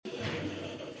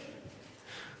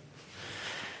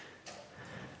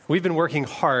We've been working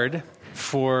hard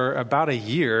for about a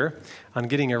year on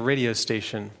getting a radio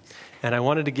station, and I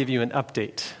wanted to give you an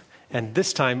update. And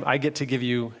this time, I get to give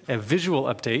you a visual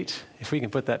update, if we can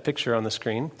put that picture on the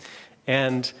screen,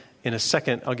 and in a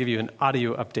second, I'll give you an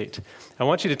audio update. I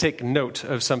want you to take note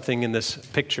of something in this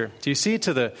picture. Do you see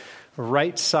to the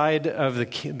right side of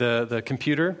the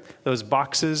computer, those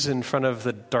boxes in front of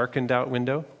the darkened out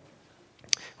window?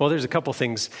 Well, there's a couple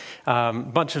things,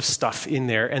 bunch of stuff in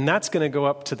there, and that's going to go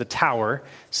up to the tower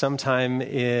sometime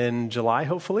in July,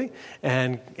 hopefully.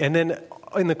 And then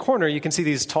in the corner, you can see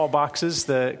these tall boxes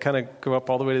that kind of go up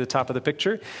all the way to the top of the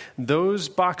picture. Those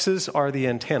boxes are the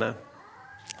antenna.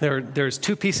 There's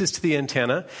two pieces to the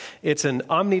antenna. It's an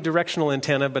omnidirectional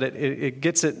antenna, but it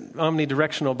gets it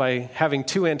omnidirectional by having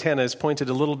two antennas pointed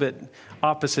a little bit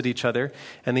opposite each other,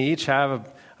 and they each have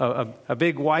a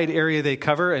big wide area they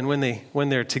cover, and when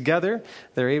they're together,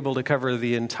 they're able to cover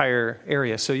the entire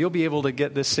area. So you'll be able to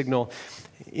get this signal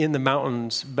in the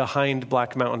mountains behind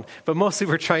Black Mountain. But mostly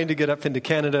we're trying to get up into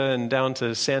Canada and down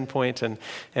to Sandpoint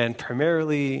and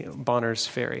primarily Bonners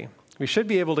Ferry. We should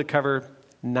be able to cover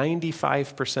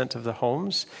 95% of the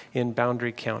homes in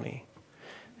Boundary County.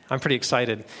 I'm pretty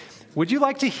excited. Would you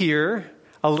like to hear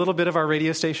a little bit of our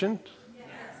radio station? Yes.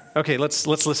 Okay, let's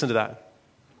listen to that.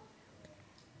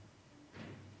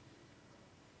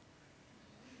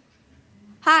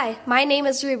 Hi, my name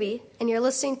is Ruby, and you're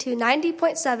listening to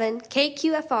 90.7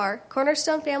 KQFR,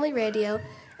 Cornerstone Family Radio,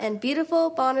 in beautiful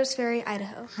Bonners Ferry,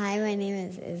 Idaho. Hi, my name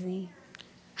is Izzy.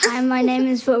 Hi, my name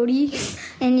is Vody,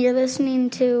 and you're listening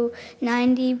to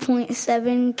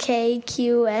 90.7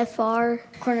 KQFR,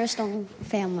 Cornerstone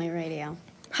Family Radio.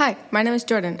 Hi, my name is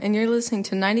Jordan, and you're listening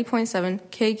to 90.7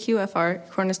 KQFR,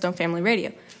 Cornerstone Family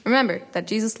Radio. Remember that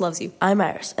Jesus loves you. I'm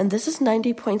Iris, and this is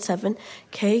 90.7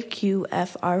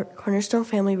 KQFR, Cornerstone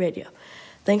Family Radio.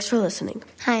 Thanks for listening.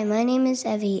 Hi, my name is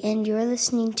Evie, and you're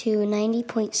listening to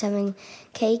 90.7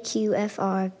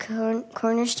 KQFR,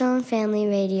 Cornerstone Family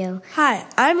Radio. Hi,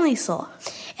 I'm Liesl.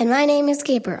 And my name is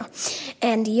Gabriel,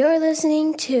 and you're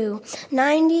listening to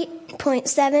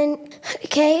 90.7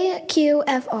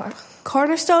 KQFR,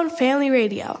 Cornerstone Family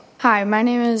Radio. Hi, my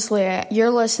name is Leah.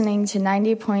 You're listening to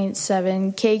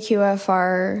 90.7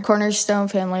 KQFR, Cornerstone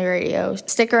Family Radio.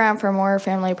 Stick around for more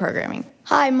family programming.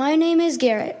 Hi, my name is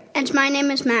Garrett. And my name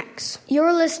is Max.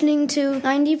 You're listening to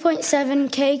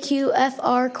 90.7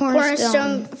 KQFR,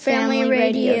 Cornerstone Family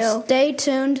Radio. Stay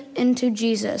tuned into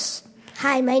Jesus.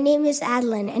 Hi, my name is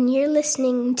Adeline, and you're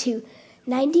listening to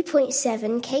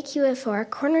 90.7 KQFR,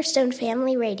 Cornerstone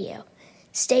Family Radio.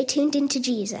 Stay tuned into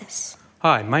Jesus.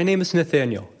 Hi, my name is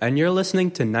Nathaniel, and you're listening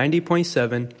to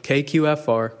 90.7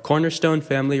 KQFR, Cornerstone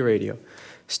Family Radio.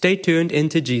 Stay tuned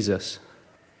into Jesus.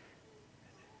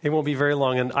 It won't be very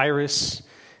long, and Iris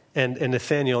and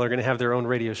Nathaniel are going to have their own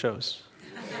radio shows.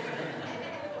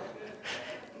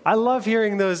 I love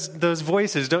hearing those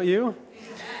voices, don't you?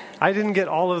 I didn't get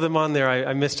all of them on there.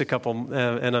 I missed a couple,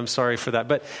 and I'm sorry for that.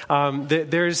 But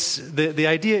the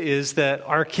idea is that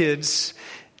our kids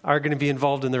are going to be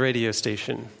involved in the radio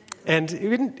station. And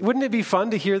wouldn't it be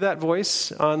fun to hear that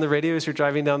voice on the radio as you're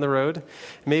driving down the road?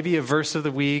 Maybe a verse of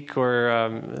the week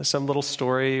or some little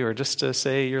story, or just to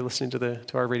say you're listening to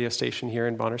our radio station here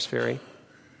in Bonners Ferry.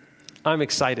 I'm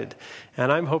excited,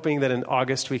 and I'm hoping that in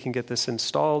August we can get this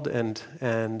installed and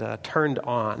turned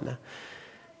on.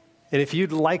 And if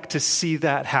you'd like to see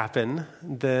that happen,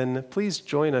 then please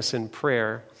join us in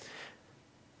prayer.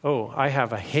 Oh, I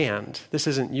have a hand. This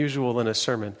isn't usual in a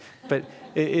sermon, but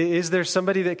is there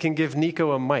somebody that can give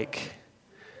Nico a mic?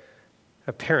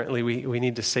 Apparently, we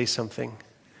need to say something.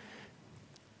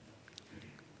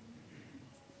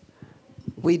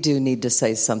 We do need to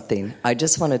say something. I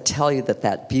just want to tell you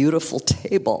that beautiful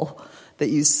table that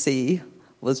you see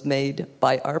was made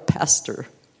by our pastor,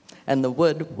 and the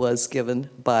wood was given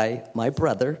by my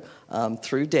brother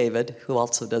through David, who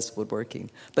also does woodworking.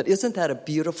 But isn't that a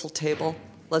beautiful table?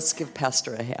 Let's give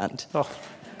Pastor a hand. Oh.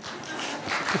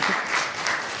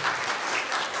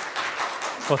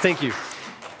 Well, thank you.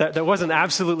 That wasn't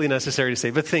absolutely necessary to say,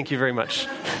 but thank you very much.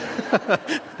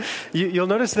 You'll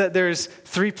notice that there's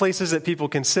 3 places that people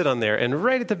can sit on there. And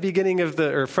right at the beginning of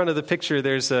front of the picture,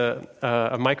 there's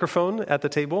a microphone at the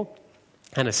table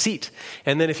and a seat.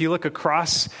 And then if you look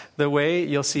across the way,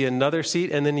 you'll see another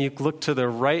seat. And then you look to the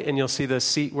right and you'll see the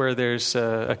seat where there's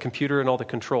a computer and all the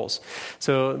controls.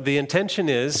 So the intention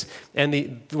is,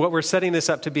 and what we're setting this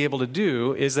up to be able to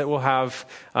do, is that we'll have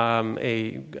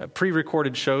a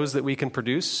pre-recorded shows that we can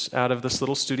produce out of this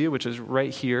little studio, which is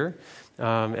right here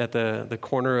at the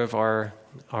corner of our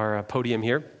podium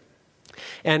here.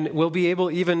 And we'll be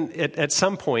able even at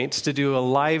some point to do a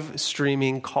live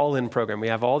streaming call-in program. We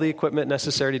have all the equipment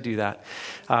necessary to do that.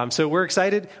 So we're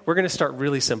excited. We're going to start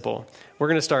really simple. We're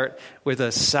going to start with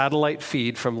a satellite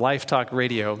feed from Life Talk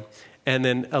Radio, and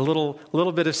then a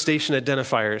little bit of station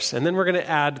identifiers. And then we're going to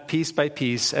add piece by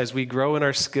piece as we grow in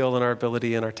our skill and our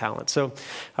ability and our talent. So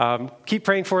keep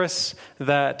praying for us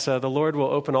that the Lord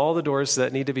will open all the doors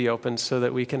that need to be opened so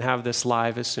that we can have this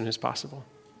live as soon as possible.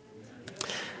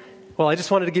 Well, I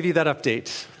just wanted to give you that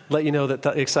update, let you know that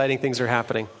the exciting things are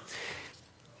happening.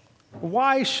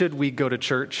 Why should we go to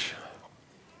church?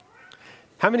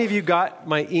 How many of you got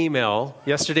my email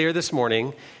yesterday or this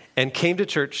morning and came to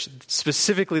church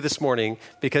specifically this morning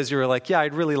because you were like, yeah,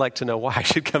 I'd really like to know why I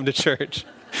should come to church?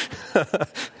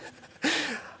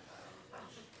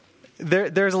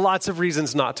 There's lots of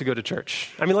reasons not to go to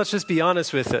church. I mean, let's just be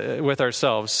honest with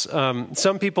ourselves.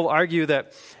 Some people argue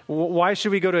that, why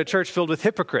should we go to a church filled with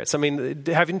hypocrites? I mean,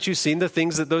 haven't you seen the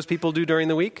things that those people do during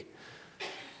the week?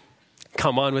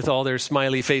 Come on with all their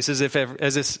smiley faces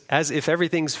as if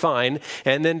everything's fine,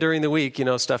 and then during the week,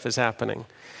 stuff is happening.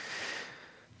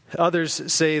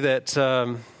 Others say that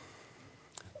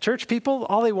church people,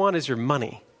 all they want is your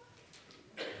money.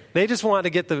 They just want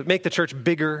to make the church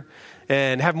bigger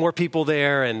and have more people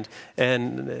there, and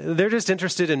they're just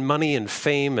interested in money and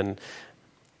fame. And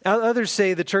others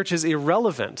say the church is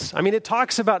irrelevant. I mean, it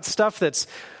talks about stuff that's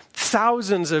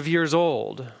thousands of years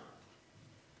old.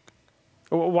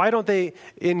 Why don't they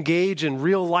engage in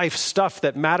real life stuff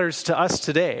that matters to us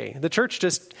today? The church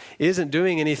just isn't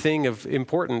doing anything of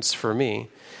importance for me.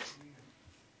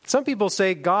 Some people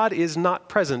say God is not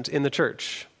present in the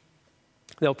church.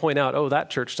 They'll point out, that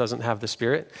church doesn't have the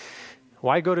Spirit.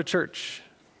 Why go to church,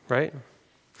 right?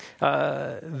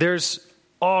 There's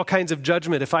all kinds of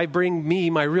judgment. If I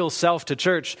bring my real self to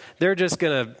church, they're just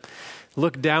going to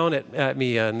look down at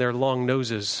me and their long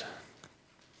noses.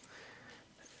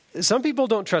 Some people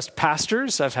don't trust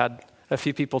pastors. I've had a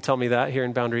few people tell me that here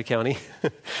in Boundary County.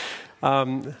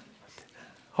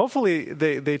 Hopefully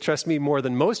they trust me more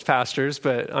than most pastors,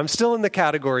 but I'm still in the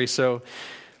category. So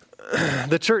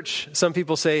the church, some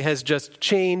people say, has just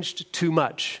changed too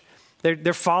much.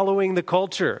 They're following the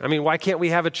culture. I mean, why can't we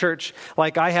have a church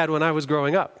like I had when I was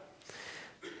growing up?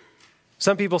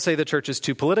 Some people say the church is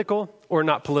too political or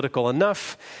not political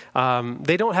enough.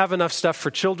 They don't have enough stuff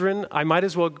for children. I might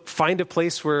as well find a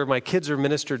place where my kids are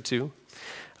ministered to.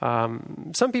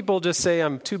 Some people just say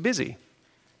I'm too busy.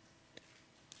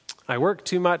 I work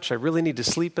too much. I really need to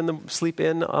sleep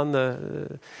in on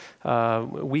the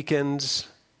weekends.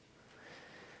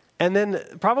 And then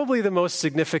probably the most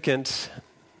significant,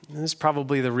 this is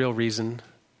probably the real reason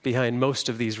behind most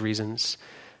of these reasons,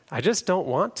 I just don't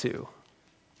want to.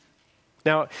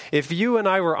 Now, if you and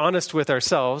I were honest with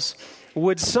ourselves,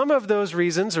 would some of those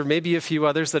reasons, or maybe a few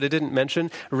others that I didn't mention,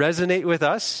 resonate with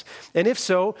us? And if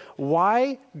so,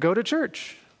 why go to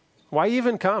church? Why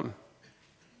even come?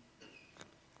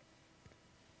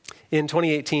 In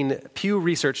 2018, Pew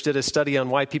Research did a study on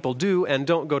why people do and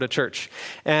don't go to church.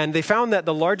 And they found that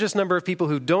the largest number of people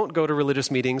who don't go to religious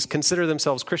meetings consider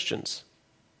themselves Christians,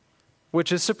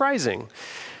 which is surprising.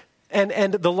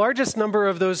 And the largest number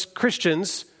of those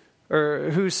Christians or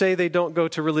who say they don't go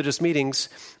to religious meetings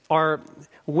are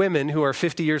women who are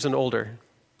 50 years and older.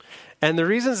 And the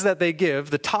reasons that they give,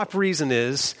 the top reason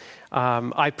is,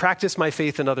 I practice my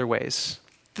faith in other ways.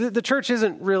 The church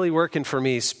isn't really working for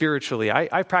me spiritually.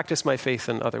 I practice my faith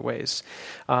in other ways.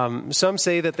 Some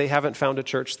say that they haven't found a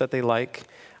church that they like.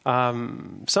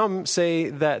 Some say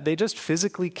that they just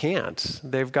physically can't.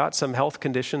 They've got some health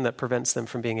condition that prevents them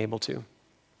from being able to.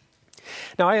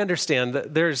 Now, I understand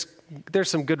that there's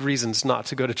some good reasons not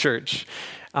to go to church.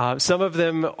 Some of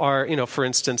them are, for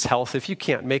instance, health. If you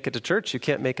can't make it to church, you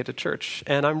can't make it to church.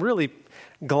 And I'm really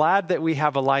glad that we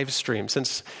have a live stream.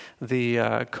 Since the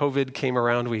COVID came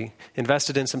around, we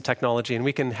invested in some technology, and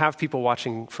we can have people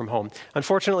watching from home.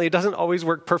 Unfortunately, it doesn't always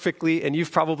work perfectly, and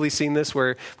you've probably seen this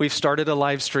where we've started a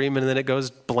live stream, and then it goes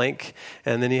blank,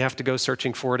 and then you have to go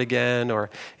searching for it again,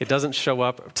 or it doesn't show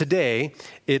up. Today,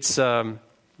 it's on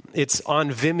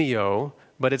Vimeo,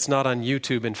 but it's not on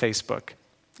YouTube and Facebook.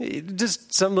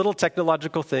 Just some little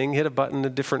technological thing, hit a button a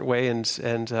different way, and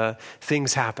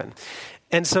things happen.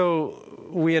 And so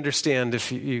we understand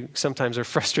if you sometimes are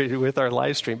frustrated with our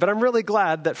live stream. But I'm really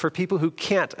glad that for people who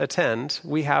can't attend,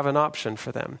 we have an option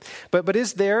for them. But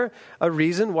is there a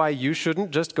reason why you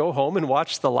shouldn't just go home and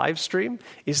watch the live stream?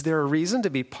 Is there a reason to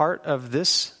be part of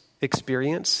this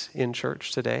experience in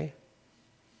church today?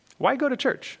 Why go to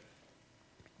church?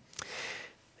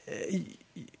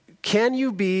 Can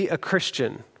you be a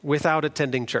Christian without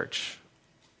attending church?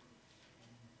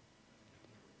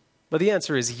 But the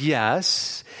answer is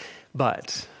yes,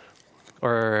 but.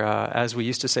 Or as we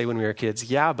used to say when we were kids,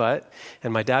 yeah, but.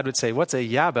 And my dad would say, what's a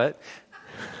yeah, but?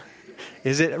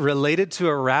 Is it related to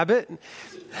a rabbit?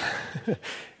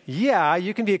 Yeah,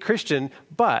 you can be a Christian,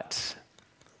 but.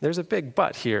 There's a big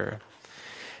but here.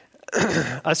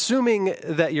 Assuming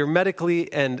that you're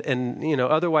medically and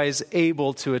otherwise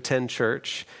able to attend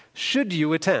church, should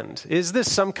you attend? Is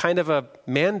this some kind of a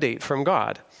mandate from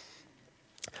God?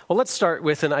 Well, let's start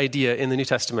with an idea in the New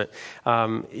Testament.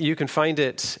 You can find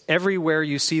it everywhere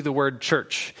you see the word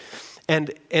church.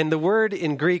 And the word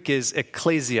in Greek is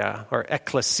ekklesia, or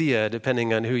ekklesia,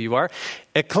 depending on who you are.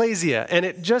 Ekklesia, and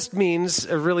it just means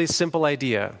a really simple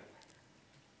idea.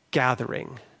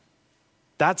 Gathering.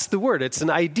 That's the word. It's an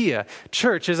idea.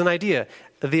 Church is an idea.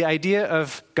 The idea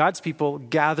of God's people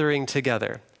gathering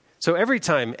together. So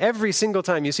every single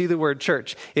time you see the word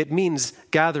church, it means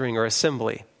gathering or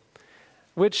assembly,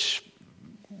 which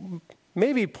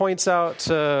maybe points out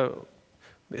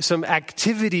some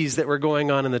activities that were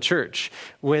going on in the church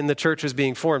when the church was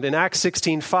being formed. In Acts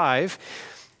 16:5,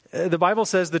 the Bible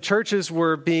says the churches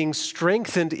were being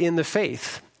strengthened in the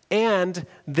faith, and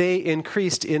they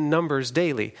increased in numbers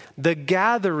daily. The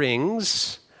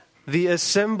gatherings, the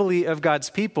assembly of God's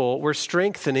people, were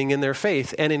strengthening in their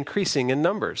faith and increasing in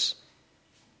numbers.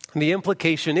 And the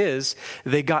implication is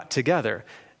they got together.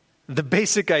 The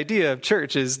basic idea of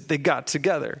church is they got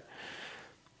together.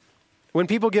 When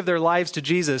people give their lives to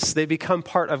Jesus, they become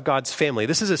part of God's family.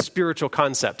 This is a spiritual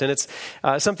concept, and it's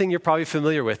something you're probably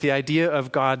familiar with, the idea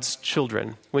of God's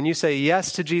children. When you say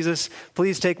yes to Jesus,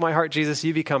 please take my heart, Jesus,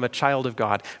 you become a child of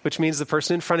God, which means the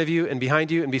person in front of you and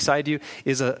behind you and beside you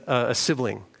is a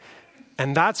sibling.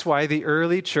 And that's why the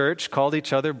early church called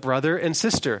each other brother and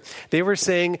sister. They were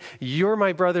saying, you're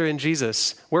my brother in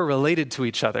Jesus. We're related to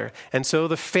each other. And so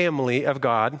the family of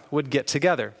God would get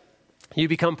together. You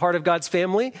become part of God's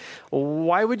family.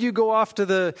 Why would you go off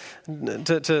to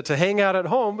hang out at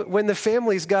home when the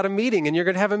family's got a meeting and you're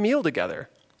going to have a meal together?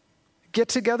 Get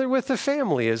together with the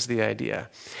family is the idea.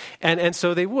 And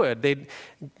so they would. They'd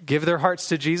give their hearts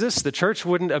to Jesus. The church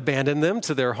wouldn't abandon them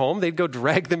to their home. They'd go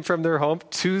drag them from their home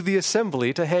to the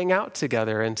assembly to hang out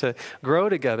together and to grow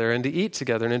together and to eat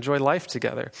together and enjoy life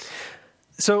together.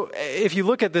 So if you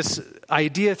look at this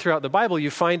idea throughout the Bible, you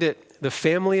find it the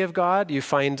family of God. You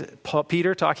find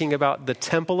Peter talking about the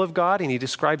temple of God, and he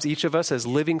describes each of us as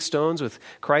living stones with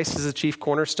Christ as the chief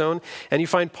cornerstone. And you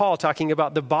find Paul talking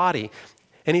about the body,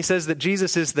 and he says that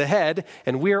Jesus is the head,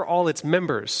 and we are all its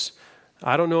members.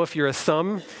 I don't know if you're a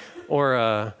thumb or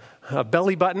a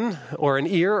belly button or an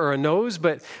ear or a nose,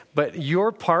 but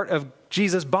you're part of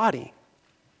Jesus' body,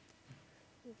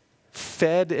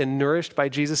 fed and nourished by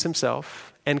Jesus himself,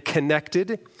 and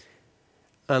connected,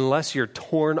 unless you're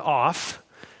torn off,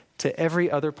 to every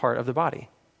other part of the body.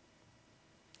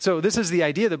 So this is the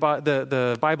idea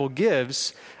the Bible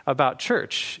gives about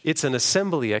church. It's an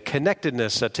assembly, a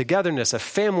connectedness, a togetherness, a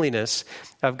familyness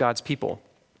of God's people.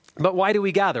 But why do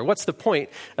we gather? What's the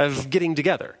point of getting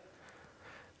together?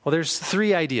 Well, there's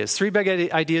three big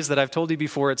ideas that I've told you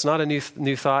before. It's not a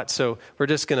new thought, so we're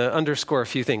just going to underscore a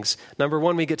few things. Number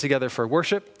one, we get together for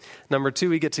worship. Number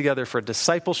two, we get together for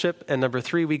discipleship. And number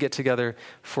three, we get together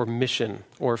for mission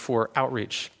or for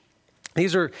outreach.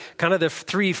 These are kind of the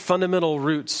three fundamental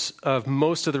roots of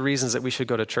most of the reasons that we should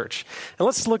go to church. And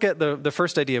let's look at the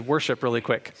first idea of worship really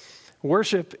quick.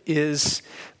 Worship is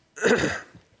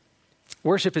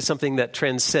something that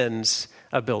transcends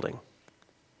a building.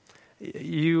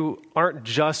 You aren't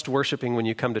just worshiping when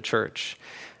you come to church.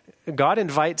 God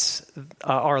invites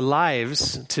our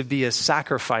lives to be a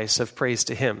sacrifice of praise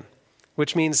to him,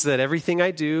 which means that everything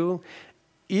I do,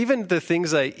 even the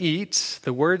things I eat,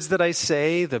 the words that I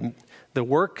say, the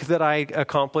work that I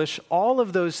accomplish, all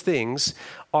of those things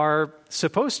are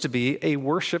supposed to be a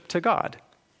worship to God,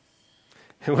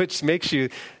 which makes you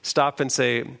stop and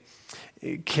say,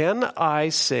 can I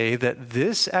say that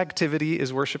this activity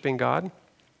is worshiping God?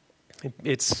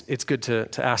 It's good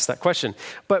to ask that question.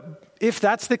 But if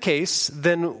that's the case,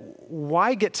 then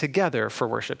why get together for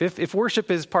worship? If worship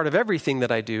is part of everything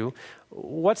that I do,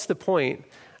 what's the point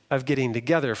of getting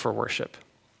together for worship?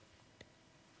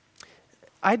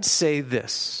 I'd say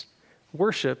this: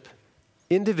 worship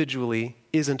individually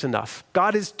isn't enough.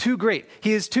 God is too great.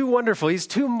 He is too wonderful. He's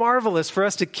too marvelous for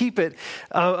us to keep it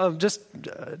just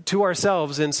to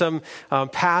ourselves in some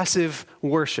passive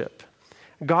worship.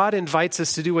 God invites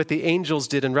us to do what the angels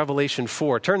did in Revelation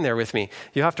 4. Turn there with me.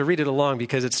 You have to read it along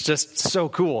because it's just so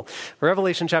cool.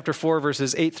 Revelation chapter 4,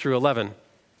 verses 8 through 11.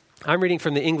 I'm reading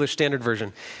from the English Standard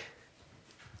Version.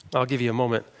 I'll give you a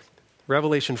moment.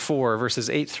 Revelation 4, verses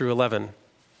 8 through 11.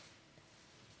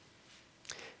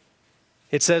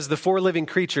 It says, the 4 living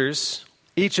creatures,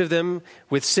 each of them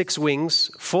with 6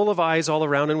 wings, full of eyes all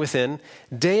around and within,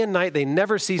 day and night they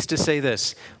never cease to say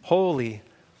this, holy,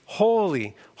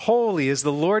 holy, holy is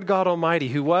the Lord God Almighty,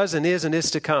 who was and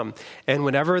is to come. And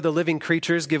whenever the living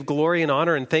creatures give glory and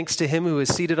honor and thanks to him who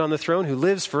is seated on the throne, who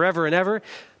lives forever and ever,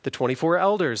 the 24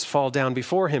 elders fall down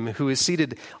before him who is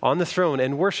seated on the throne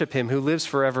and worship him who lives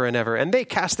forever and ever. And they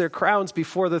cast their crowns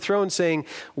before the throne, saying,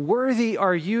 worthy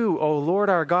are you, O Lord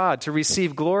our God, to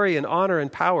receive glory and honor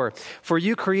and power. For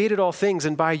you created all things,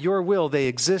 and by your will they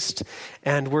exist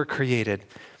and were created.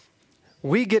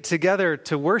 We get together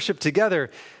to worship together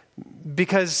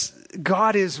because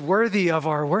God is worthy of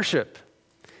our worship.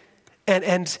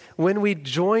 And when we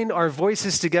join our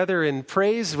voices together in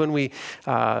praise, when we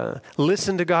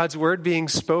listen to God's word being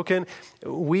spoken,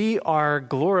 we are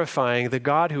glorifying the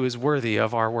God who is worthy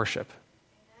of our worship.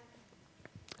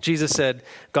 Jesus said,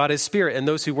 God is spirit, and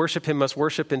those who worship him must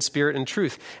worship in spirit and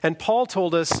truth. And Paul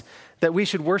told us that we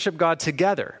should worship God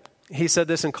together. He said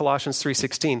this in Colossians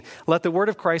 3:16, let the word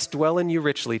of Christ dwell in you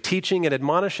richly, teaching and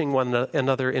admonishing one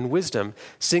another in wisdom,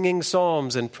 singing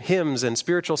psalms and hymns and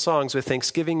spiritual songs with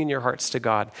thanksgiving in your hearts to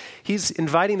God. He's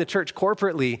inviting the church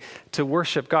corporately to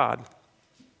worship God.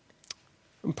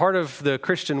 Part of the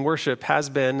Christian worship has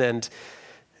been and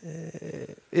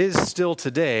is still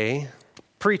today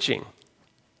preaching.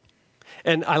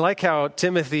 And I like how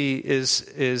Timothy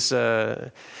is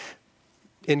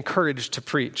encouraged to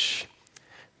preach.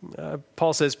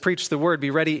 Paul says, preach the word, be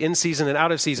ready in season and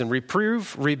out of season,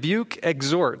 reprove, rebuke,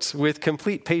 exhort with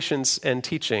complete patience and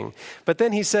teaching. But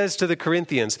then he says to the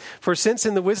Corinthians, for since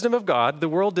in the wisdom of God, the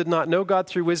world did not know God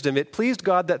through wisdom, it pleased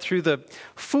God that through the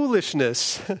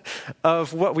foolishness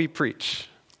of what we preach,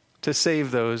 to save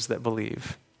those that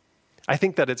believe. I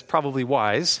think that it's probably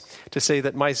wise to say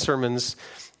that my sermons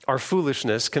are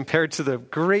foolishness compared to the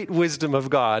great wisdom of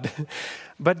God.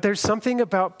 But there's something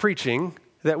about preaching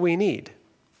that we need.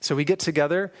 So we get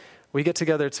together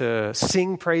to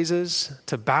sing praises,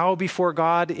 to bow before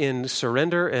God in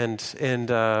surrender and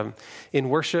in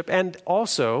worship, and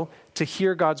also to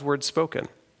hear God's word spoken,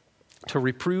 to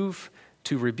reprove,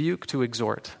 to rebuke, to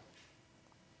exhort.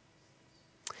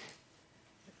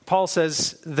 Paul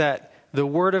says that the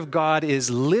word of God is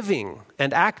living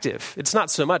and active. It's not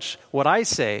so much what I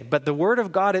say, but the word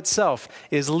of God itself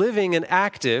is living and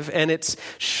active, and it's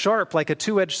sharp like a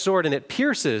two-edged sword, and it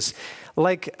pierces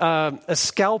like a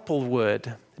scalpel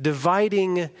would,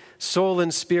 dividing soul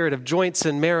and spirit, of joints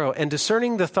and marrow, and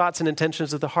discerning the thoughts and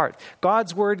intentions of the heart.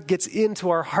 God's word gets into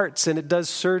our hearts and it does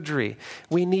surgery.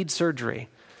 We need surgery.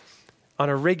 On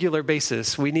a regular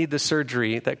basis, we need the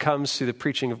surgery that comes through the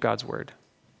preaching of God's word.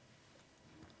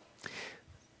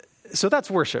 So that's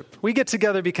worship. We get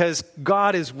together because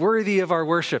God is worthy of our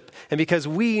worship and because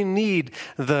we need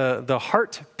the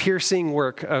heart-piercing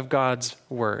work of God's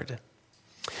word.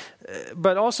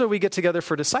 But also we get together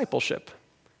for discipleship.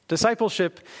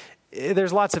 Discipleship,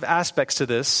 there's lots of aspects to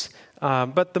this,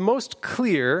 but the most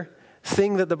clear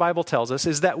thing that the Bible tells us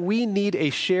is that we need a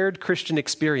shared Christian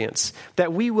experience,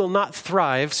 that we will not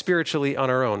thrive spiritually on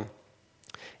our own.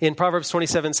 In Proverbs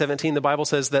 27:17, the Bible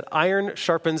says that iron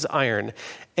sharpens iron,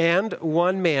 and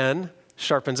one man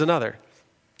sharpens another.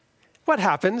 What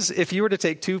happens if you were to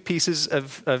take 2 pieces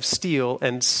of steel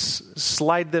and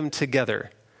slide them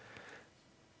together?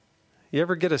 You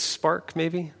ever get a spark,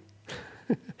 maybe?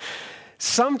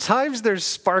 Sometimes there's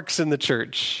sparks in the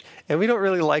church, and we don't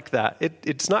really like that.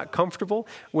 It's not comfortable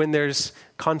when there's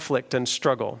conflict and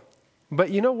struggle. But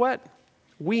you know what?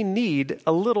 We need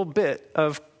a little bit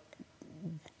of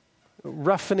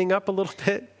roughening up a little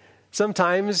bit.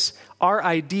 Sometimes our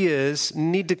ideas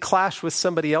need to clash with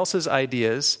somebody else's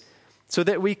ideas so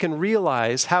that we can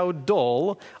realize how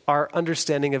dull our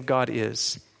understanding of God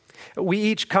is. We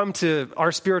each come to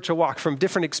our spiritual walk from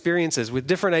different experiences with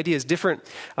different ideas, different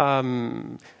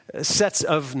sets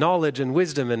of knowledge and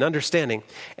wisdom and understanding.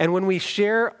 And when we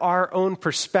share our own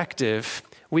perspective,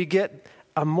 we get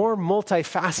a more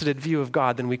multifaceted view of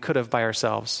God than we could have by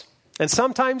ourselves. And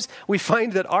sometimes we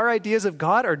find that our ideas of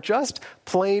God are just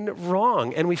plain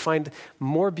wrong, and we find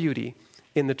more beauty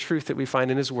in the truth that we find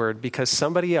in his word because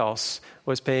somebody else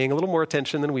was paying a little more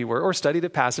attention than we were or studied a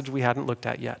passage we hadn't looked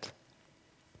at yet.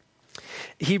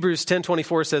 Hebrews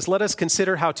 10:24 says, let us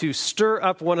consider how to stir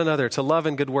up one another to love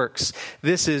and good works.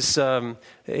 This is,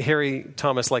 Harry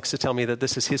Thomas likes to tell me that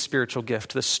this is his spiritual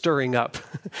gift, the stirring up.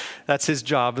 That's his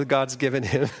job that God's given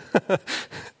him.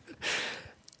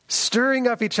 Stirring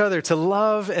up each other to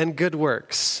love and good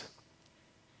works.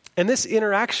 And this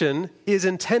interaction is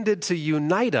intended to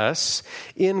unite us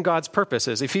in God's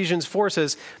purposes. Ephesians 4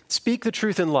 says, speak the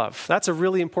truth in love. That's a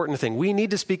really important thing. We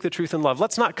need to speak the truth in love.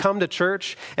 Let's not come to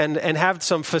church and have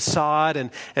some facade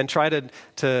and try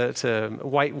to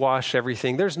whitewash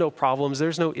everything. There's no problems.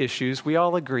 There's no issues. We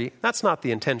all agree. That's not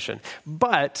the intention.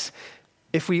 But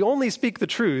if we only speak the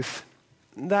truth,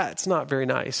 that's not very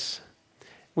nice.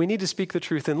 We need to speak the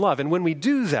truth in love. And when we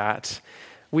do that,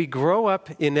 we grow up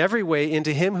in every way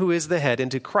into him who is the head,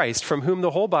 into Christ, from whom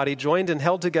the whole body, joined and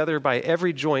held together by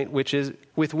every joint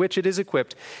with which it is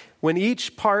equipped, when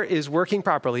each part is working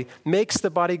properly, makes the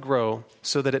body grow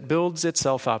so that it builds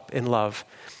itself up in love.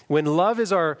 When love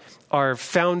is our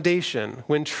foundation,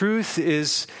 when truth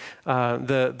is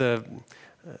the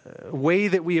way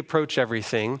that we approach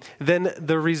everything, then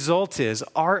the result is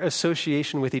our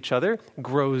association with each other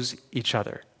grows each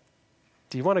other.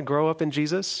 Do you want to grow up in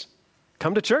Jesus?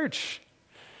 Come to church.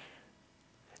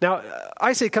 Now,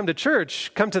 I say come to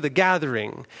church, come to the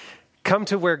gathering. Come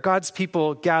to where God's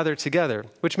people gather together,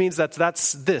 which means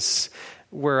that's this,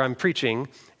 where I'm preaching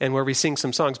and where we sing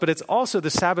some songs. But it's also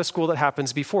the Sabbath school that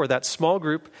happens before, that small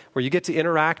group where you get to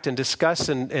interact and discuss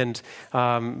and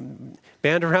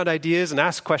band around ideas and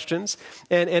ask questions.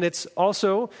 And it's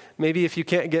also, maybe if you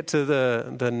can't get to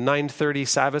the 9:30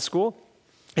 Sabbath school,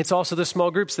 it's also the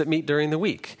small groups that meet during the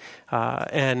week.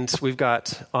 And we've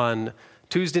got on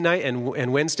Tuesday night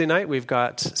and Wednesday night, we've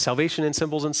got Salvation in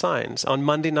Symbols and Signs. On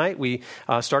Monday night,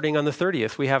 starting on the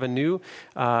 30th, we have a new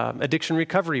addiction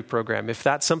recovery program. If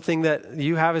that's something that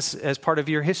you have as part of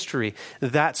your history,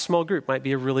 that small group might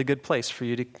be a really good place for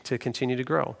you to continue to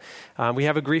grow. We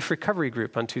have a grief recovery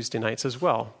group on Tuesday nights as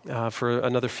well for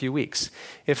another few weeks.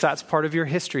 If that's part of your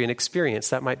history and experience,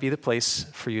 that might be the place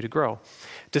for you to grow.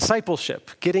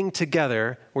 Discipleship, getting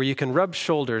together where you can rub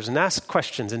shoulders and ask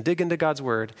questions and dig into God's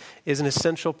word, is an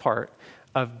essential part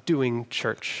of doing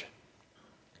church.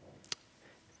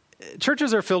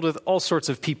 Churches are filled with all sorts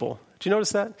of people. Do you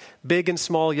notice that? Big and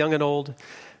small, young and old.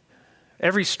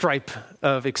 Every stripe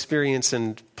of experience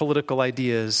and political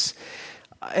ideas.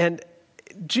 And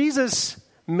Jesus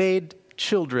made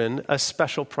children a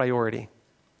special priority.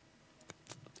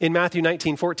 In Matthew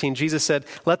 19:14, Jesus said,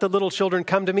 "Let the little children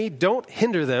come to me. Don't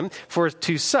hinder them, for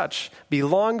to such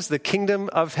belongs the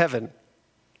kingdom of heaven."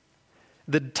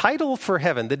 The title for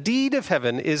heaven, the deed of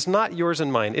heaven, is not yours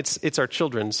and mine. It's our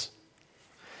children's,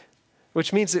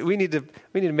 which means that we need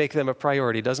to make them a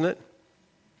priority, doesn't it?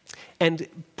 And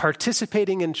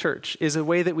participating in church is a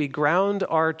way that we ground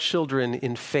our children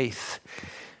in faith.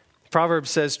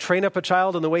 Proverbs says, train up a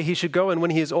child in the way he should go, and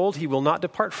when he is old, he will not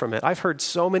depart from it. I've heard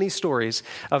so many stories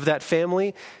of that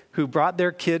family who brought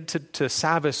their kid to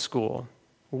Sabbath school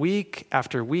week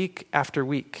after week after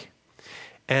week.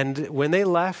 And when they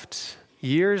left,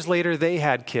 years later, they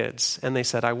had kids, and they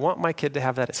said, I want my kid to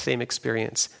have that same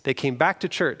experience. They came back to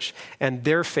church, and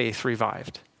their faith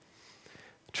revived.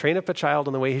 Train up a child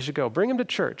in the way he should go. Bring him to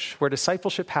church where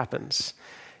discipleship happens,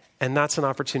 and that's an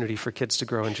opportunity for kids to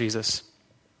grow in Jesus.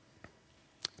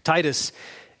 Titus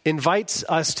invites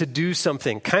us to do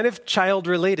something kind of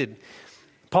child-related.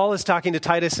 Paul is talking to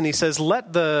Titus and he says,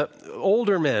 let the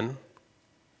older men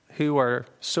who are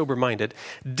sober-minded,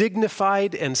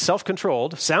 dignified and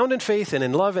self-controlled, sound in faith and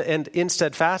in love and in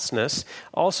steadfastness,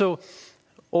 also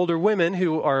older women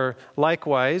who are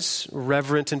likewise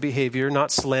reverent in behavior,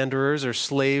 not slanderers or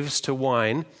slaves to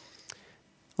wine,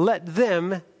 let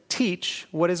them teach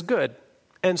what is good.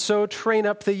 And so train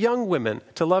up the young women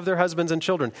to love their husbands and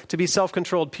children, to be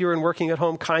self-controlled, pure and working at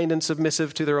home, kind and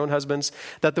submissive to their own husbands,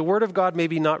 that the word of God may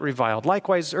be not reviled.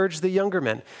 Likewise, urge the younger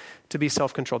men to be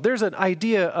self-controlled. There's an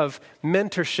idea of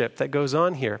mentorship that goes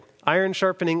on here. Iron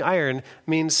sharpening iron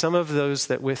means some of those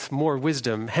that with more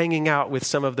wisdom, hanging out with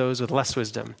some of those with less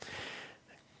wisdom.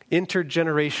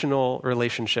 Intergenerational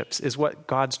relationships is what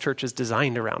God's church is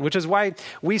designed around, which is why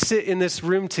we sit in this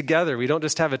room together. We don't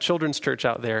just have a children's church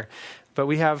out there, but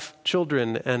we have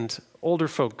children and older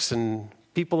folks and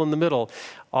people in the middle,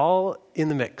 all in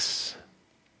the mix.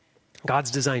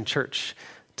 God's designed church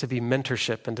to be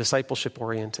mentorship and discipleship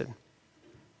oriented.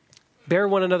 Bear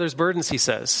one another's burdens, he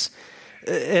says.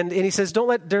 And he says, don't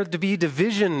let there be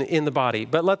division in the body,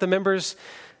 but let the members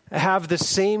have the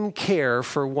same care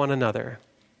for one another.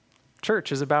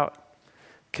 Church is about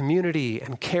community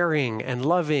and caring and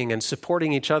loving and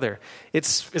supporting each other.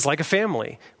 It's like a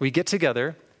family. We get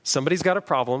together, somebody's got a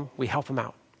problem, we help them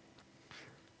out.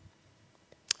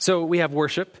 So we have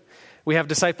worship, we have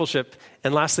discipleship,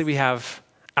 and lastly we have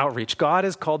outreach. God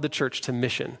has called the church to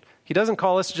mission, He doesn't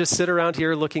call us to just sit around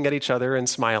here looking at each other and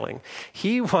smiling.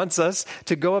 He wants us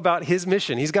to go about his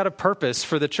mission. He's got a purpose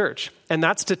for the church, and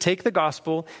that's to take the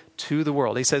gospel to the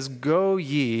world. He says, go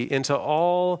ye into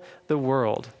all the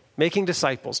world, making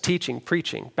disciples, teaching,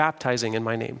 preaching, baptizing in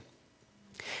my name.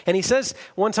 And he says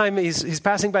one time he's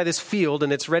passing by this field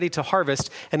and it's ready to harvest,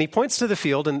 and he points to the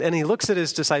field and he looks at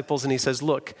his disciples and he says,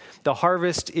 look, the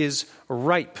harvest is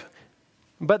ripe,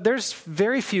 but there's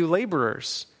very few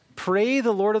laborers. Pray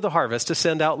the Lord of the harvest to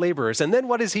send out laborers. And then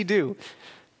what does he do?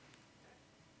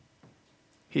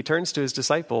 He turns to his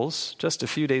disciples just a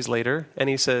few days later and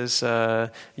he says,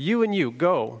 you and you,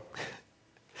 go.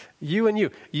 You and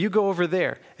you go over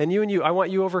there. And you, I want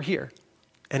you over here.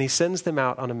 And he sends them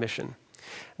out on a mission.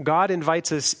 God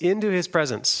invites us into his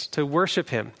presence to worship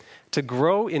him, to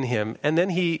grow in him, and then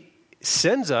he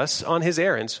sends us on his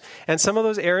errands. And some of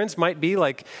those errands might be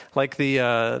like the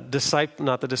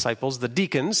the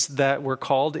deacons that were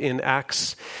called in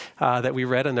Acts that we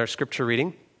read in our scripture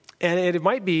reading. And it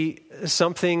might be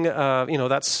something,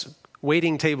 that's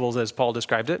waiting tables as Paul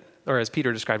described it, or as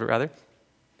Peter described it rather.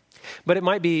 But it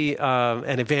might be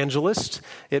an evangelist.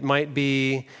 It might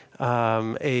be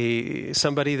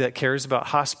somebody that cares about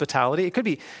hospitality. It could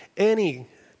be any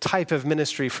type of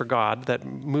ministry for God that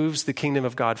moves the kingdom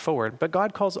of God forward. But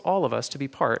God calls all of us to be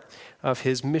part of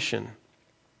his mission.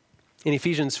 In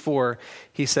Ephesians 4,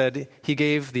 he said he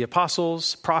gave the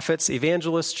apostles, prophets,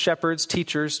 evangelists, shepherds,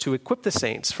 teachers to equip the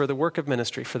saints for the work of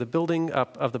ministry, for the building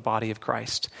up of the body of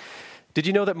Christ. Did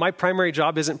you know that my primary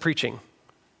job isn't preaching?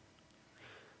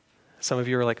 Some of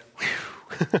you are like,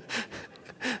 whew.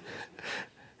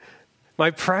 My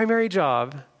primary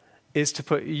job is to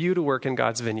put you to work in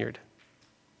God's vineyard.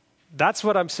 That's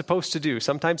what I'm supposed to do.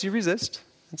 Sometimes you resist.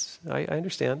 I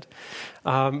understand.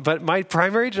 But my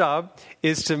primary job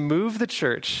is to move the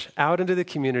church out into the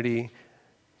community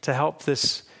to help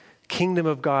this kingdom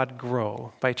of God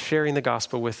grow by sharing the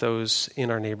gospel with those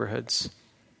in our neighborhoods.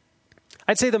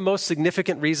 I'd say the most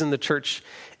significant reason the church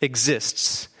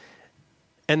exists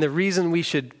and the reason we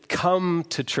should come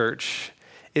to church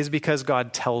is because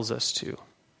God tells us to.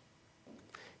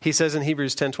 He says in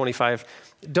Hebrews 10:25,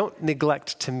 don't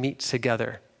neglect to meet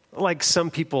together like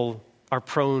some people are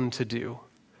prone to do,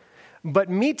 but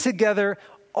meet together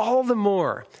all the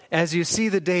more as you see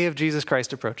the day of Jesus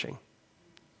Christ approaching.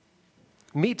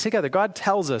 Meet together. God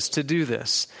tells us to do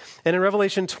this. And in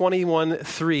Revelation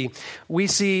 21:3, we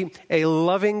see a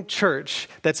loving church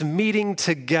that's meeting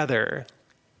together.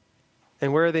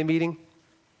 And where are they meeting?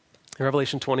 In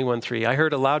Revelation 21:3, I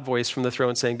heard a loud voice from the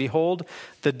throne saying, behold,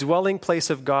 the dwelling place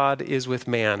of God is with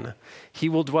man. He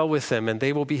will dwell with them, and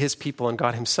they will be his people, and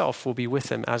God himself will be with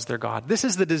them as their God. This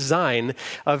is the design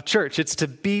of church. It's to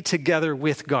be together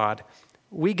with God.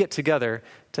 We get together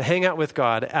to hang out with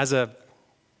God as a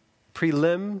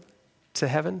prelim to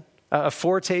heaven, a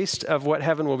foretaste of what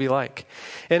heaven will be like.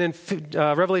 And in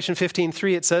Revelation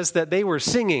 15:3, it says that they were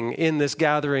singing in this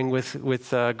gathering with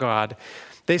God.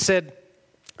 They said,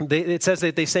 it says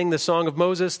that they sang the song of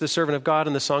Moses, the servant of God,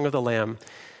 and the song of the Lamb.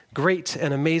 Great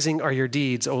and amazing are your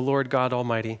deeds, O Lord God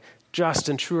Almighty. Just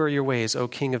and true are your ways, O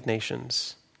King of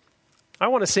nations. I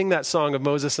want to sing that song of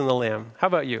Moses and the Lamb. How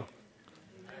about you?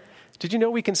 Did you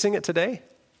know we can sing it today?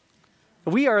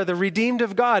 We are the redeemed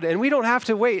of God, and we don't have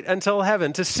to wait until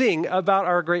heaven to sing about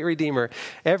our great Redeemer.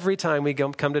 Every time we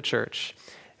come to church,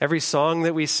 every song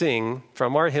that we sing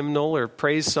from our hymnal or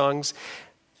praise songs,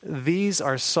 these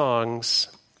are songs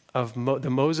of the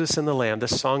Moses and the Lamb, the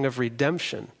song of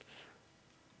redemption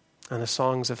and the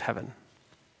songs of heaven.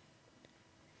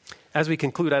 As we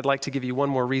conclude, I'd like to give you one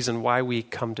more reason why we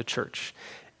come to church.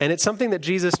 And it's something that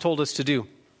Jesus told us to do.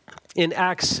 In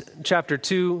Acts chapter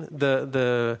 2,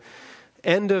 the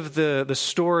end of the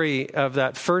story of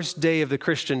that first day of the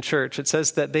Christian church, it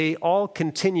says that they all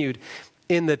continued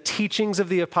in the teachings of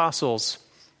the apostles,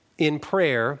 in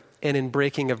prayer, and in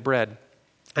breaking of bread.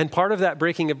 And part of that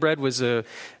breaking of bread was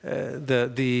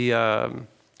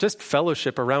just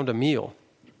fellowship around a meal.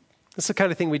 That's the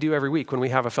kind of thing we do every week when we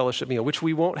have a fellowship meal, which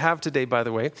we won't have today, by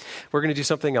the way. We're going to do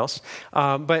something else.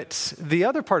 But the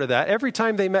other part of that, every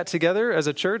time they met together as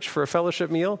a church for a fellowship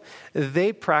meal,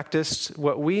 they practiced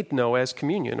what we know as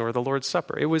communion or the Lord's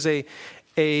Supper. It was a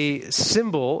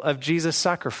symbol of Jesus'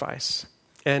 sacrifice.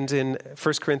 And in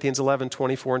 1 Corinthians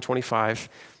 11:24 and 25,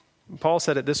 Paul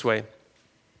said it this way.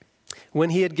 When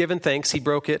he had given thanks, he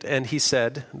broke it, and he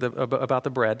said about the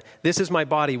bread, this is my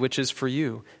body, which is for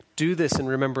you. Do this in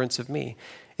remembrance of me.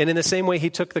 And in the same way, he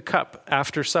took the cup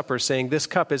after supper, saying, this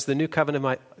cup is the new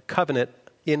covenant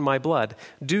in my blood.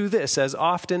 Do this as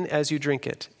often as you drink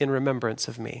it in remembrance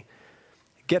of me.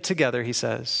 Get together, he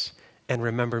says, and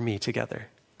remember me together.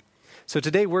 So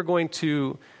today we're going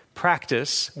to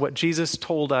practice what Jesus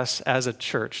told us as a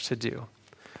church to do.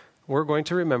 We're going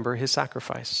to remember his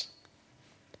sacrifice.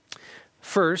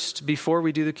 First, before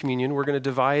we do the communion, we're going to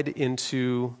divide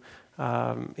into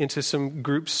some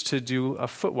groups to do a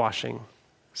foot washing.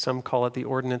 Some call it the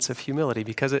ordinance of humility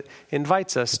because it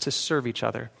invites us to serve each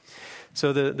other.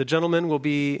 So the gentlemen will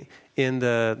be in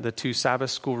the two Sabbath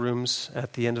school rooms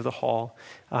at the end of the hall.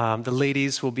 The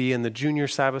ladies will be in the junior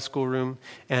Sabbath school room,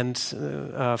 and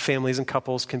families and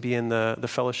couples can be in the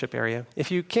fellowship area. If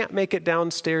you can't make it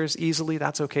downstairs easily,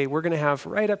 that's okay. We're going to have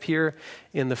right up here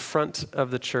in the front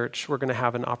of the church, we're going to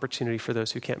have an opportunity for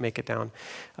those who can't make it down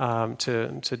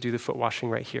to do the foot washing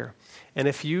right here. And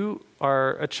if you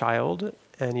are a child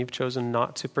and you've chosen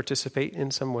not to participate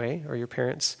in some way, or your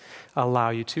parents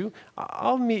allow you to,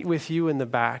 I'll meet with you in the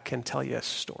back and tell you a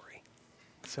story.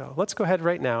 So let's go ahead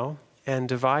right now and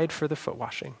divide for the foot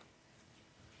washing.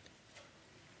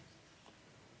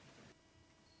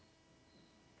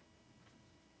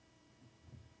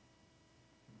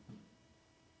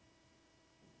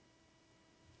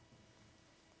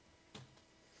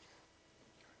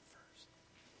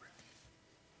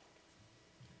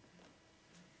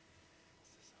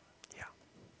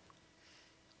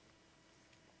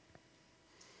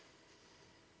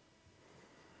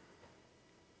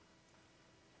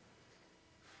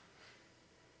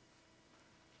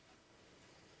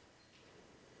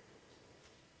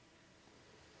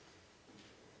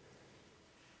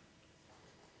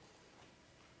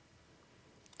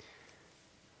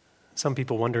 Some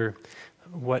people wonder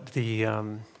what the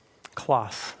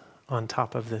cloth on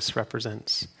top of this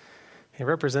represents. It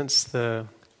represents the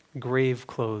grave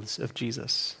clothes of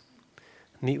Jesus,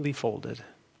 neatly folded.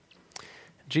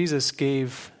 Jesus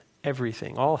gave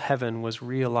everything. All heaven was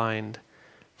realigned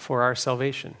for our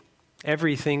salvation.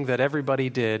 Everything that everybody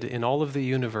did in all of the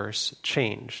universe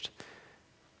changed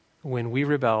when we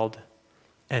rebelled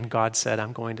and God said,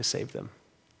 I'm going to save them.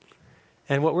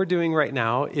 And what we're doing right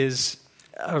now is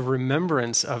a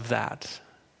remembrance of that,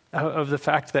 of the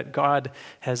fact that God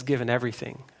has given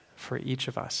everything for each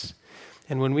of us.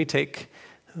 And when we take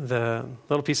the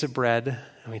little piece of bread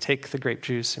and we take the grape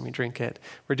juice and we drink it,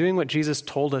 we're doing what Jesus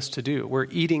told us to do. We're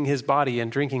eating his body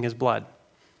and drinking his blood.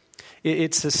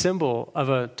 It's a symbol of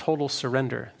a total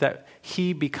surrender, that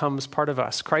he becomes part of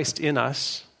us. Christ in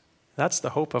us, that's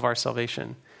the hope of our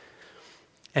salvation.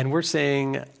 And we're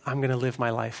saying, I'm going to live my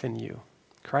life in you.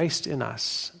 Christ in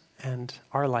us, and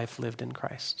our life lived in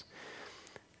Christ.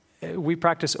 We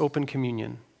practice open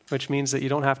communion, which means that you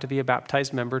don't have to be a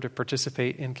baptized member to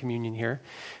participate in communion here.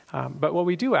 But what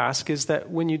we do ask is that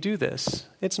when you do this,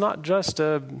 it's not just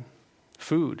a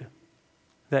food,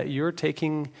 that you're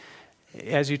taking,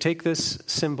 as you take this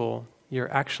symbol,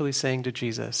 you're actually saying to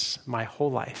Jesus, my whole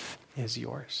life is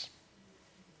yours.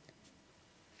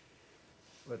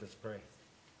 Let us pray.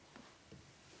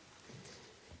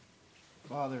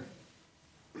 Father,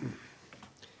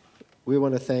 we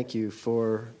want to thank you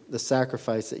for the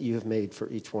sacrifice that you have made for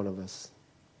each one of us.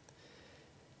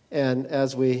 And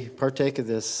as we partake of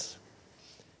this,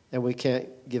 and we can't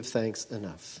give thanks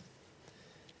enough,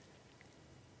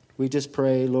 we just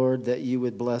pray, Lord, that you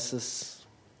would bless us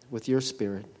with your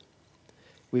Spirit.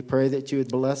 We pray that you would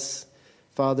bless,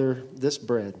 Father, this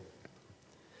bread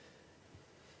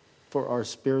for our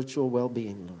spiritual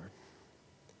well-being, Lord.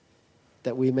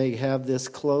 That we may have this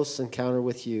close encounter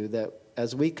with you, that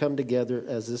as we come together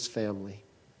as this family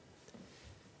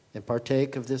and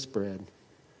partake of this bread,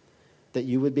 that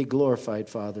you would be glorified,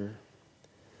 Father,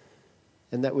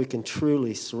 and that we can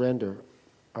truly surrender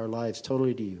our lives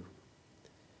totally to you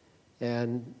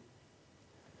and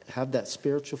have that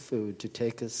spiritual food to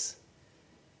take us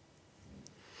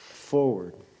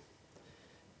forward,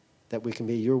 that we can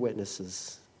be your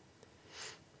witnesses.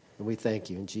 And we thank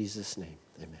you in Jesus' name.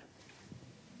 Amen.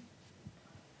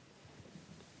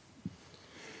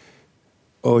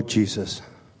 Oh, Jesus,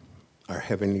 our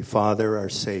Heavenly Father, our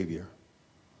Savior,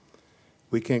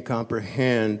 we can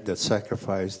comprehend the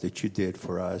sacrifice that you did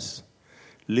for us,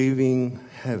 leaving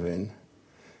heaven,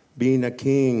 being a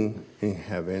king in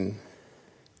heaven,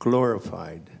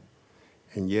 glorified,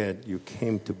 and yet you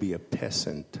came to be a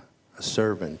peasant, a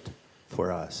servant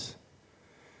for us.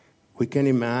 We can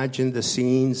imagine the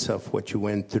scenes of what you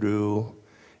went through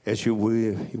as you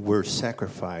were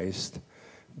sacrificed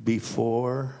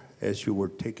before, as you were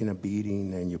taking a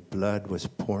beating and your blood was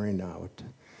pouring out,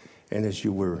 and as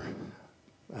you were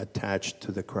attached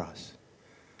to the cross.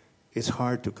 It's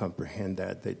hard to comprehend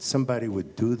that somebody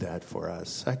would do that for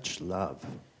us, such love.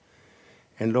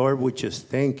 And Lord, we just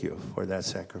thank you for that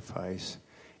sacrifice.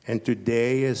 And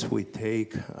today, as we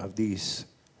take of this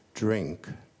drink,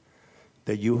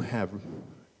 that you have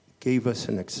gave us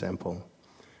an example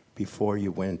before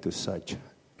you went to such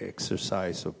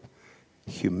exercise of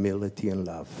humility and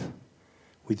love.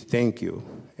 We thank you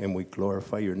and we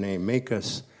glorify your name. Make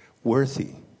us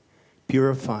worthy,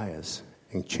 purify us,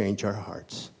 and change our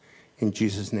hearts. In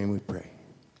Jesus' name we pray.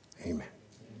 Amen.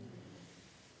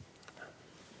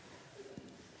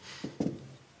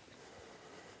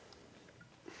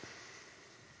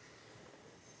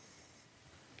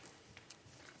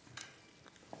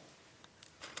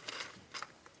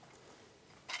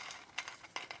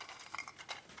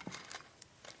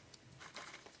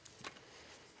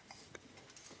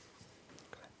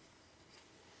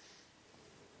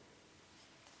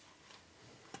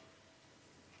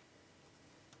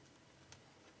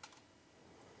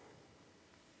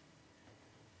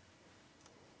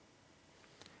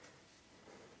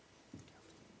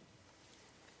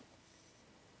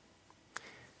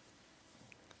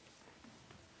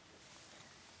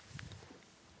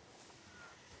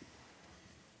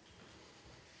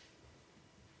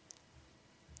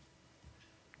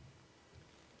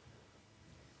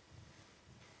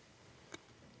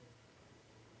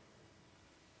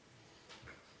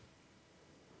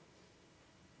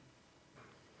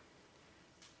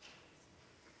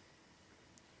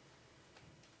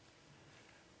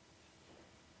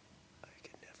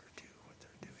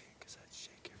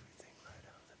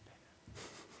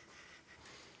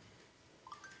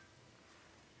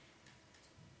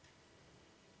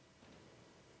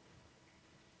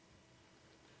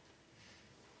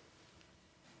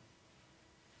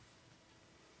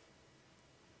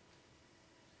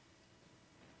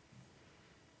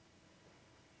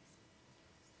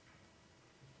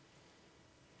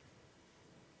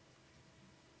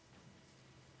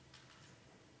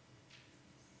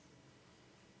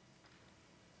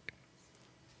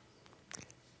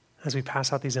 As we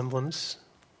pass out these emblems,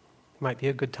 it might be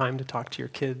a good time to talk to your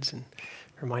kids and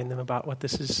remind them about what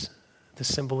this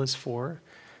symbol is for,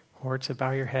 or to bow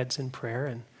your heads in prayer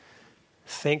and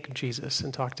thank Jesus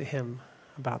and talk to him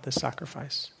about this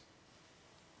sacrifice.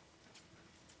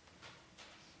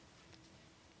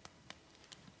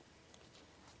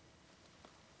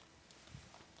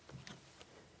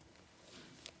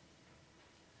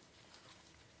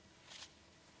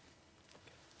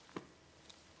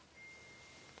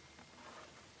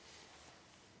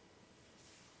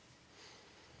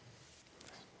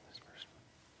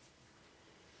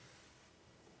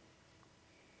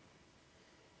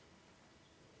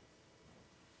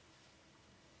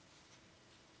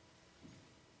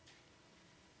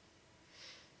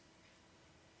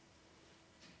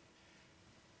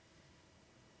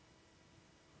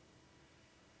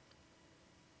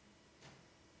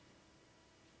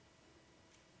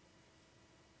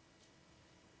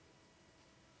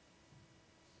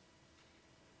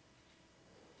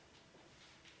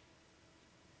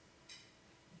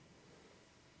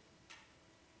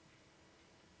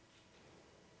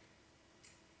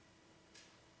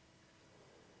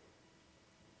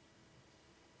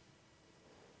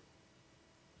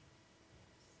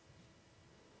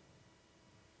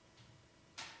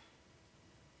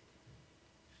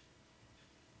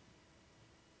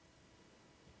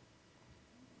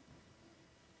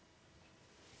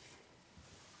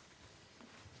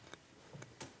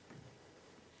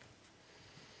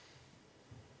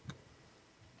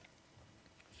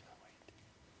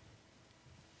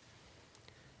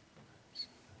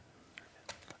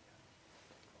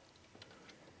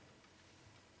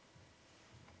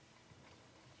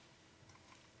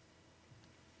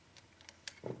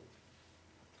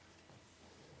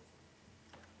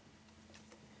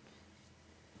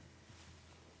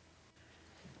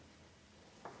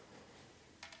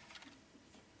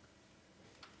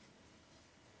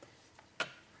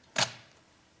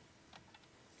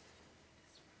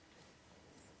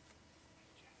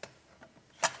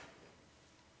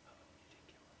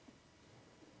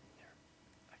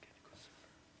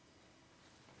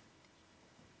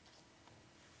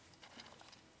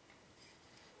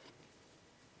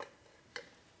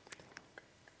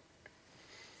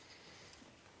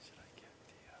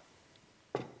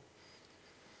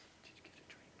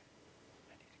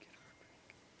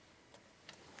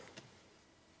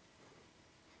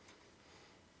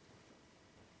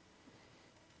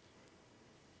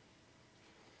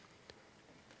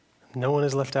 No one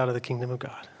is left out of the kingdom of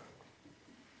God.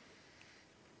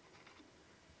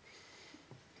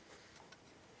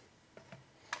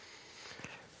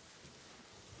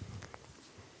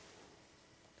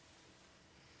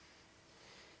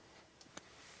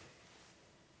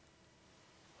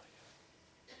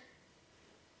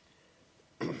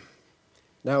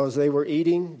 Now, as they were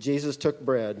eating, Jesus took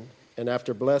bread, and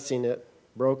after blessing it,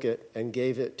 broke it, and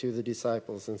gave it to the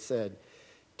disciples and said,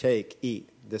 "Take, eat,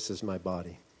 this is my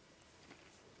body."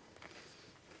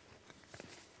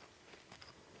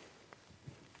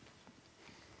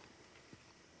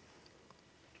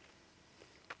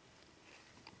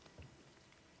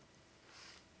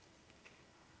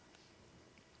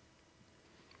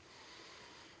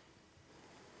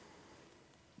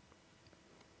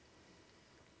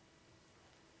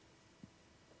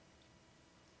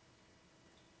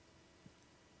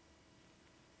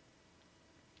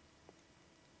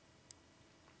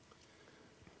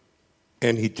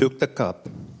 And he took the cup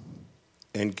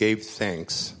and gave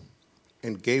thanks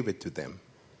and gave it to them,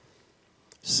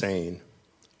 saying,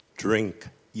 "Drink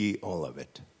ye all of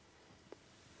it.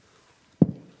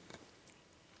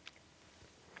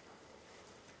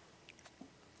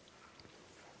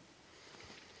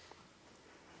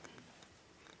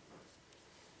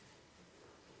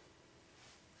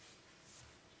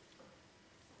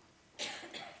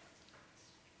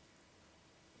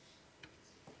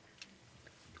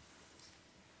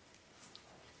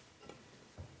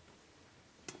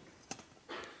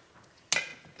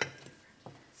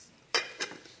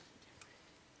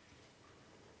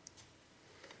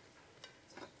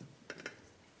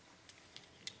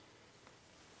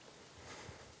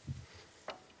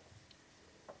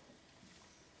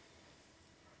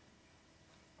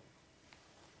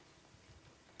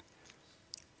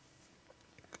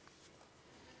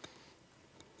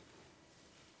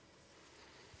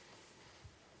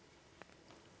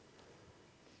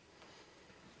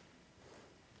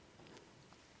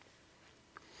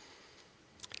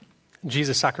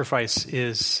 Jesus' sacrifice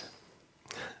is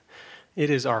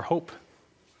our hope.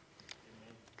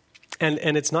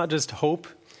 And it's not just hope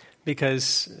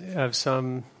because of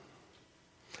some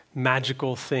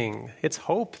magical thing. It's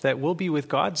hope that we'll be with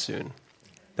God soon,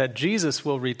 that Jesus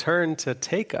will return to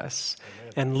take us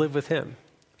and live with him.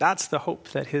 That's the hope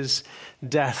that his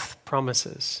death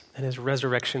promises and his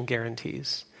resurrection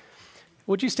guarantees.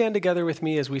 Would you stand together with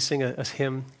me as we sing a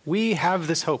hymn? We have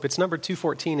this hope. It's number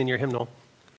 214 in your hymnal.